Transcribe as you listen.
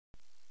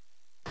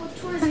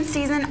Tourism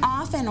season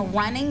often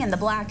running in the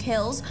Black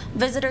Hills.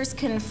 Visitors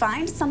can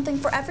find something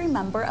for every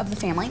member of the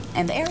family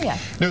in the area.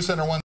 News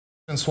Center 1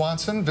 in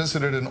Swanson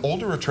visited an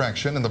older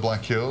attraction in the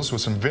Black Hills with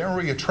some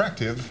very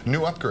attractive new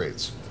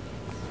upgrades.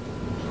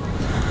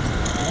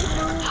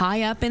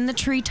 High up in the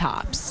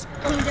treetops,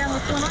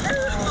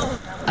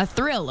 a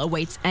thrill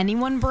awaits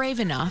anyone brave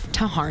enough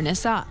to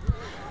harness up.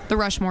 The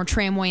Rushmore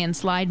Tramway and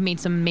Slide made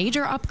some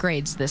major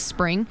upgrades this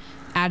spring,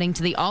 adding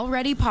to the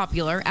already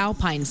popular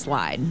Alpine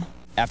Slide.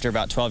 After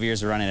about 12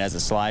 years of running it as a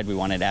slide, we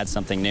wanted to add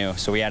something new.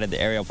 So we added the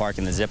aerial park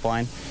and the zip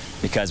line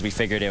because we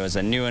figured it was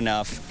a new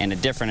enough and a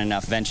different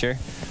enough venture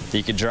that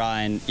you could draw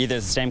in either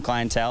the same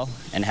clientele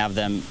and have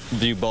them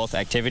do both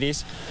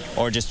activities,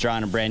 or just draw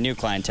in a brand new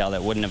clientele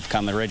that wouldn't have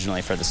come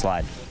originally for the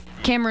slide.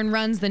 Cameron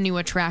runs the new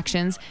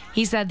attractions.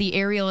 He said the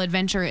aerial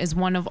adventure is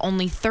one of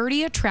only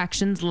 30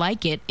 attractions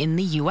like it in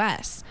the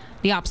U.S.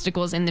 The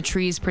obstacles in the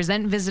trees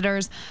present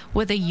visitors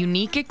with a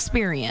unique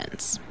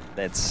experience.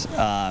 It's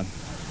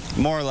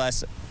more or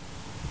less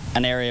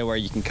an area where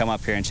you can come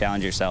up here and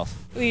challenge yourself.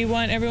 We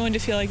want everyone to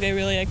feel like they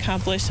really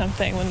accomplished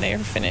something when they are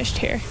finished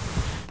here.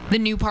 The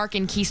new park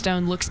in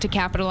Keystone looks to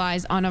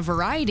capitalize on a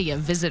variety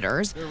of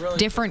visitors.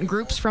 Different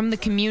groups from the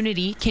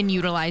community can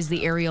utilize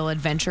the aerial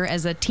adventure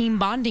as a team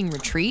bonding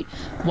retreat,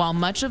 while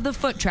much of the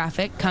foot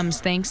traffic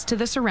comes thanks to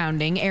the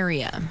surrounding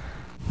area.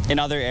 In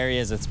other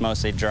areas, it's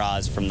mostly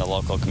draws from the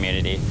local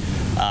community.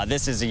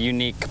 This is a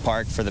unique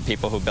park for the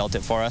people who built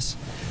it for us.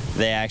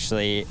 They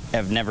actually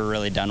have never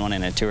really done one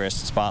in a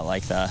tourist spot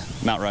like the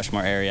Mount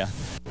Rushmore area.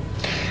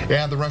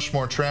 And the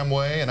Rushmore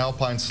Tramway and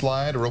Alpine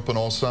Slide are open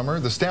all summer.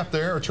 The staff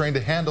there are trained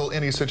to handle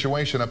any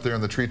situation up there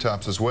in the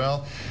treetops as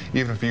well,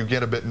 even if you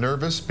get a bit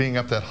nervous being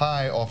up that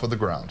high off of the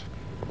ground.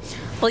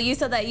 Well, you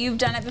said that you've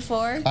done it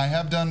before. I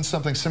have done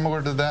something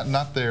similar to that,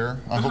 not there.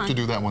 I hope to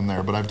do that one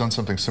there, but I've done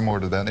something similar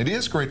to that. And it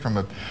is great from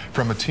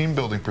a team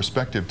building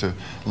perspective to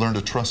learn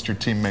to trust your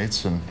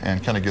teammates and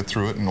kind of get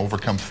through it and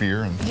overcome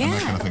fear and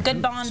that kind of thing.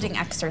 Good bonding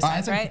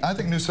exercise, right? I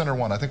think News Center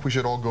 1, I think we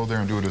should all go there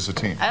and do it as a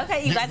team.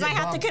 Okay, you guys might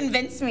have to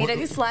convince me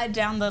to slide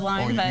down the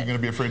line. Oh, you're going to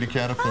be a fraidy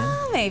cat up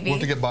there? Maybe. We'll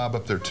have to get Bob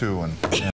up there too.